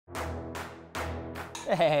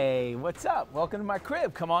Hey, what's up? Welcome to my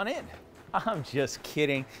crib. Come on in. I'm just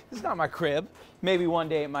kidding. This is not my crib. Maybe one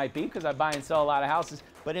day it might be because I buy and sell a lot of houses.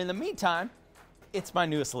 But in the meantime, it's my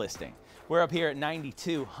newest listing. We're up here at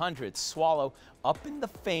 9200 Swallow, up in the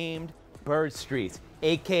famed Bird Streets,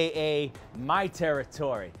 AKA my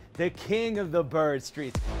territory, the king of the Bird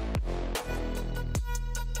Streets.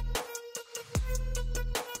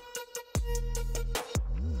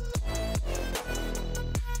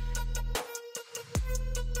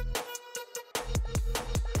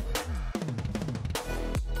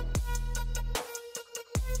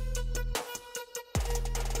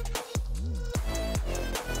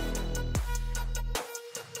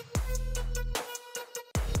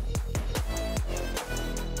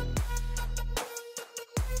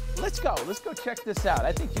 Let's go check this out.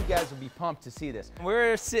 I think you guys will be pumped to see this.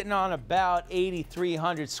 We're sitting on about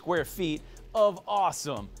 8,300 square feet of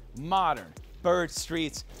awesome, modern Bird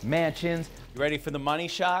Streets mansions. You ready for the money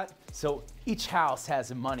shot? So each house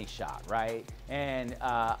has a money shot, right? And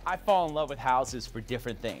I fall in love with houses for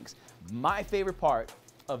different things. My favorite part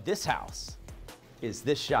of this house is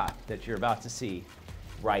this shot that you're about to see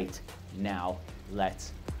right now.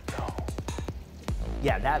 Let's go.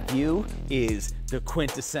 Yeah, that view is the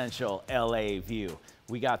quintessential LA view.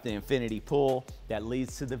 We got the infinity pool that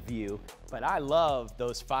leads to the view, but I love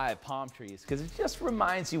those 5 palm trees because it just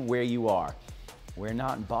reminds you where you are. We're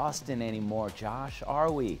not in Boston anymore, Josh,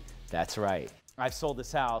 are we? That's right. I've sold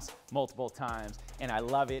this house multiple times and I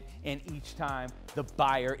love it, and each time the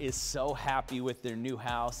buyer is so happy with their new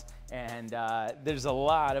house, and there's a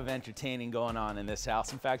lot of entertaining going on in this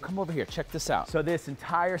house. In fact, come over here, check this out. So this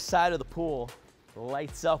entire side of the pool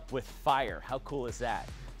lights up with fire. How cool is that?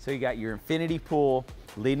 So you got your infinity pool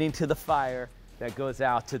leading to the fire that goes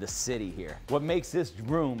out to the city here. What makes this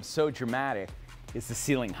room so dramatic is the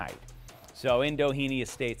ceiling height. So in Doheny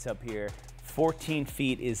Estates up here, 14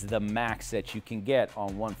 feet is the max that you can get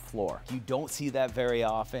on one floor. You don't see that very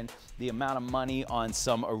often. The amount of money on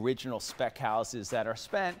some original spec houses that are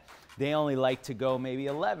spent, they only like to go maybe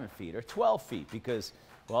 11 feet or 12 feet because,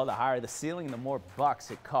 well, the higher the ceiling, the more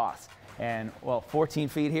bucks it costs. And well, 14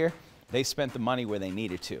 feet here, they spent the money where they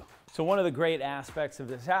needed to. So one of the great aspects of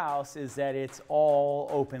this house is that it's all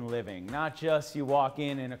open living. Not just you walk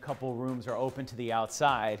in and a couple rooms are open to the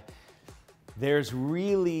outside. There's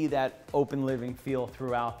really that open living feel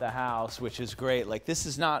throughout the house, which is great. Like, this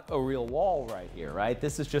is not a real wall right here, right?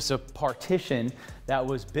 This is just a partition that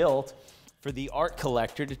was built for the art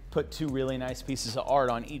collector to put 2 really nice pieces of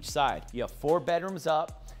art on each side. You have 4 bedrooms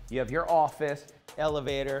up, you have your office,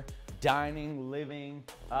 elevator, dining, living,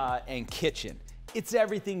 and kitchen. It's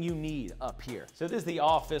everything you need up here. So this is the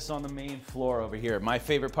office on the main floor over here. My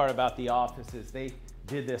favorite part about the office is they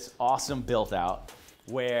did this awesome built out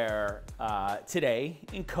where today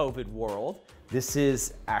in COVID world, this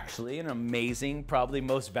is actually an amazing, probably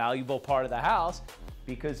most valuable part of the house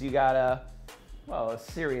because you got a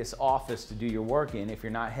serious office to do your work in if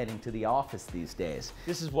you're not heading to the office these days.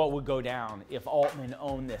 This is what would go down if Altman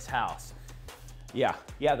owned this house. Yeah,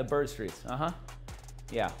 the Bird Streets,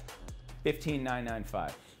 yeah,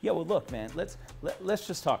 15,995. Yeah, well look, man, let's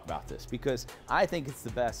just talk about this because I think it's the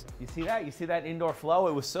best. You see that? You see that indoor flow?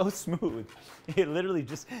 It was so smooth. It literally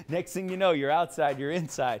just, next thing you know, you're outside, you're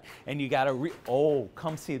inside, and you gotta oh,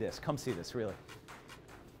 come see this, really.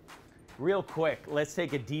 Real quick, let's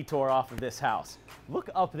take a detour off of this house. Look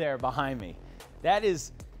up there behind me. That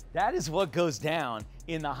is what goes down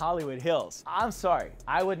in the Hollywood Hills. I'm sorry,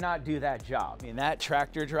 I would not do that job. I mean, that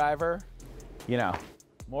tractor driver, you know,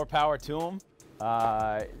 more power to him.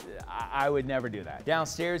 I would never do that.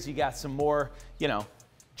 Downstairs, you got some more, you know,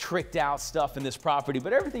 tricked out stuff in this property,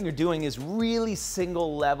 but everything you're doing is really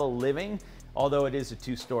single level living, although it is a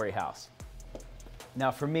 2-story house.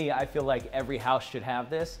 Now for me, I feel like every house should have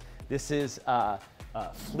this. This is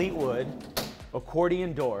Fleetwood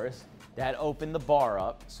accordion doors that open the bar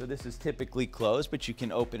up. So this is typically closed, but you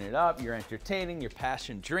can open it up. You're entertaining, you're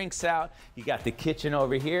passing drinks out. You got the kitchen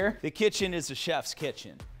over here. The kitchen is a chef's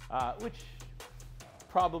kitchen, which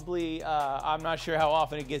probably, I'm not sure how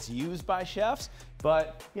often it gets used by chefs,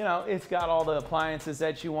 but you know, it's got all the appliances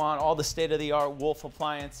that you want, all the state-of-the-art Wolf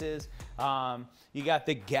appliances. You got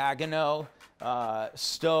the Gagano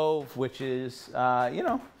stove, which is, you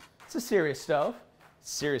know, it's a serious stove.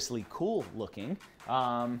 Seriously cool looking.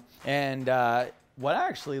 And what I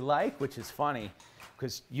actually like, which is funny,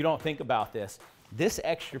 because you don't think about this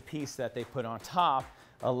extra piece that they put on top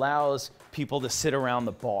allows people to sit around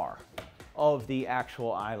the bar of the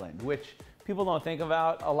actual island, which people don't think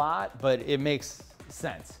about a lot, but it makes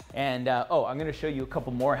sense. And I'm gonna show you a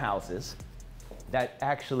couple more houses that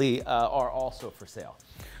actually are also for sale.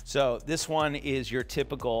 So this one is your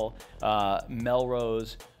typical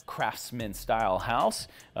Melrose craftsman style house.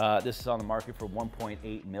 This is on the market for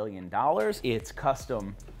 $1.8 million. It's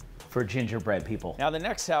custom for gingerbread people. Now the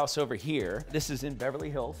next house over here, this is in Beverly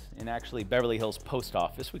Hills, in actually Beverly Hills Post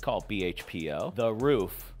Office. We call it BHPO. The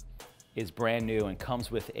roof is brand new and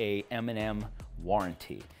comes with a M&M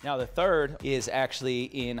warranty. Now the third is actually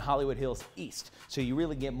in Hollywood Hills East. So you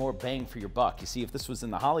really get more bang for your buck. You see, if this was in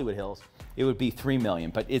the Hollywood Hills, it would be $3 million,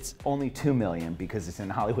 but it's only $2 million because it's in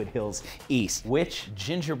Hollywood Hills East. Which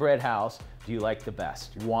gingerbread house do you like the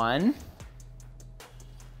best? 1,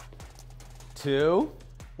 2,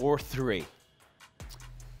 or 3?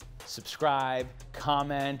 Subscribe,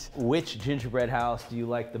 comment, which gingerbread house do you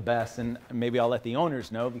like the best? And maybe I'll let the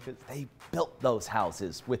owners know because they built those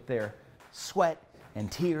houses with their sweat and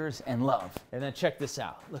tears and love. And then check this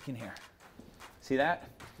out, look in here. See that?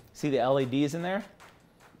 See the LEDs in there?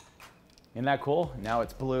 Isn't that cool? Now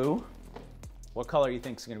it's blue. What color do you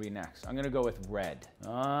think is gonna be next? I'm gonna go with red.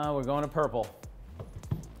 We're going to purple.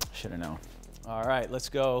 Should have known. All right, let's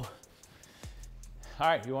go. All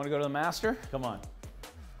right, you wanna go to the master? Come on.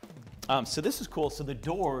 So this is cool. So the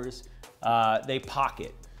doors, they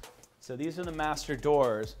pocket. So these are the master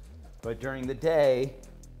doors, but during the day,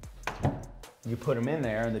 you put them in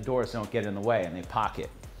there and the doors don't get in the way and they pocket.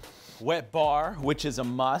 Wet bar, which is a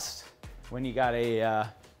must when you got a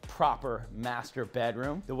proper master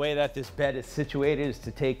bedroom. The way that this bed is situated is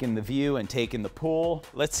to take in the view and take in the pool.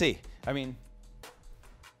 Let's see. I mean,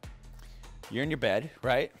 you're in your bed,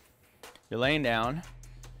 right? You're laying down.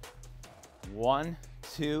 1,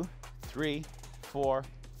 2, 3, 4,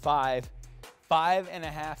 5,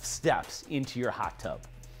 5.5 steps into your hot tub.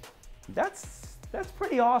 That's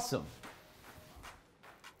pretty awesome.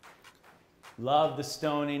 Love the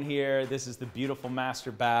stone in here. This is the beautiful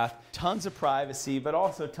master bath. Tons of privacy, but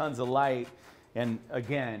also tons of light. And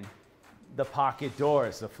again, the pocket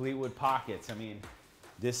doors, the Fleetwood pockets. I mean,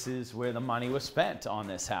 this is where the money was spent on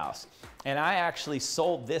this house. And I actually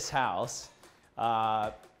sold this house.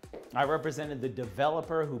 I represented the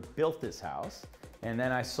developer who built this house, and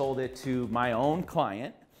then I sold it to my own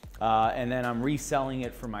client, and then I'm reselling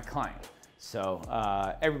it for my client. So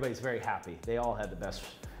everybody's very happy. They all had the best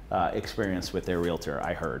experience with their realtor,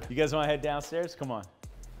 I heard. You guys want to head downstairs? Come on.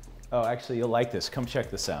 Oh, actually, you'll like this. Come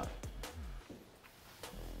check this out.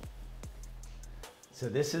 So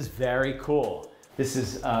this is very cool. This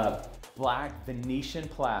is black Venetian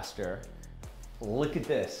plaster. Look at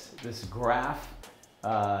this graph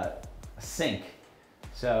sink.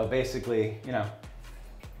 So basically, you know,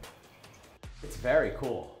 it's very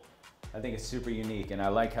cool. I think it's super unique, and I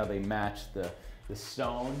like how they match the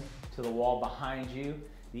stone to the wall behind you.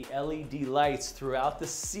 The LED lights throughout the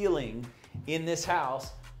ceiling in this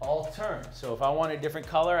house all turn. So if I want a different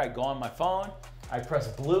color, I go on my phone, I press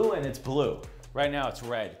blue, and it's blue. Right now it's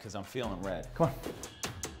red because I'm feeling red. Come on.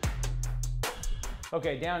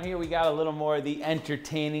 Okay, down here we got a little more of the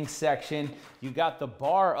entertaining section. You got the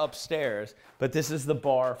bar upstairs, but this is the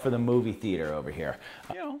bar for the movie theater over here.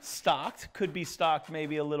 You know, stocked, could be stocked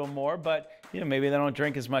maybe a little more, but you know, maybe they don't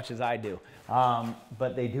drink as much as I do.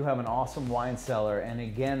 But they do have an awesome wine cellar, and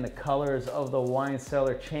again, the colors of the wine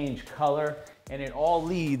cellar change color, and it all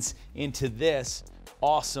leads into this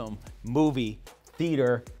awesome movie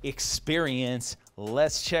theater experience.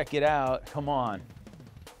 Let's check it out. Come on.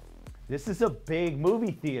 This is a big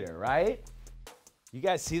movie theater, right? You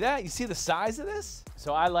guys see that? You see the size of this?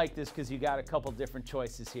 So I like this because you got a couple different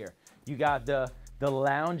choices here. You got the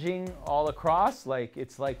lounging all across, like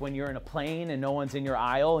it's like when you're in a plane and no one's in your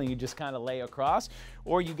aisle and you just kind of lay across.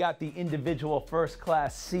 Or you got the individual first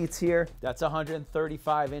class seats here. That's a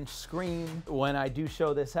 135-inch screen. When I do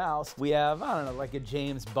show this house, we have, I don't know, like a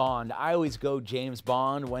James Bond. I always go James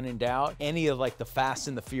Bond when in doubt. Any of like the Fast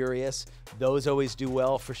and the Furious, those always do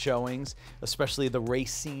well for showings, especially the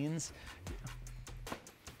race scenes.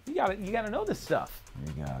 You gotta know this stuff.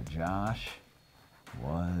 There you go, Josh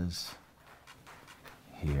was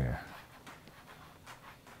here.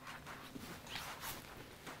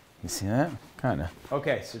 You see that? Kinda.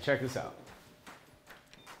 Okay, so check this out.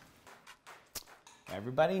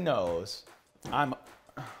 Everybody knows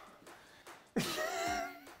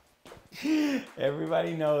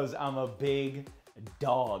everybody knows I'm a big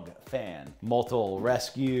dog fan. Multiple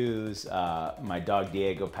rescues. My dog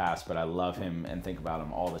Diego passed, but I love him and think about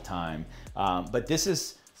him all the time. But this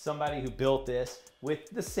is somebody who built this with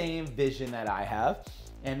the same vision that I have.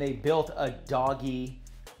 And they built a doggy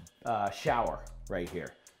shower right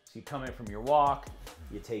here. So you come in from your walk,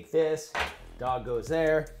 you take this, dog goes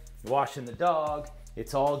there, you're washing the dog,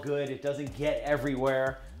 it's all good, it doesn't get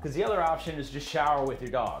everywhere. Because the other option is just shower with your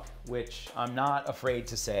dog, which I'm not afraid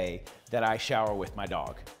to say that I shower with my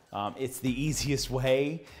dog. It's the easiest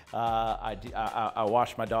way. I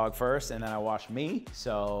wash my dog first and then I wash me.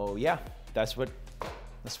 So yeah, that's what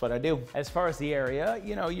I do. As far as the area,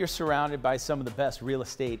 you know, you're surrounded by some of the best real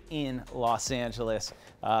estate in Los Angeles.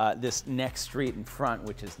 This next street in front,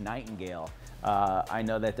 which is Nightingale. I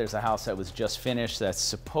know that there's a house that was just finished that's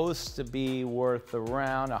supposed to be worth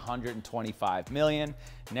around 125 million.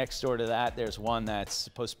 Next door to that, there's one that's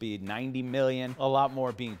supposed to be 90 million. A lot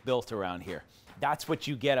more being built around here. That's what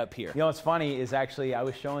you get up here. You know what's funny is actually I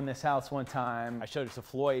was showing this house one time. I showed it to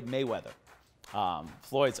Floyd Mayweather.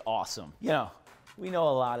 Floyd's awesome. You know, we know a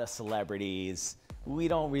lot of celebrities. We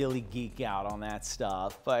don't really geek out on that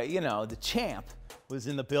stuff, but you know, the champ was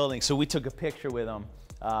in the building, so we took a picture with him.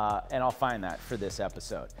 And I'll find that for this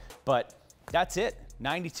episode. But that's it.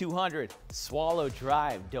 9200 Swallow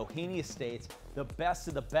Drive, Doheny Estates, the best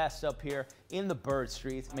of the best up here in the Bird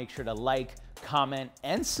Streets. Make sure to like, comment,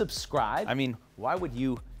 and subscribe. I mean, why would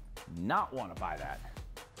you not want to buy that?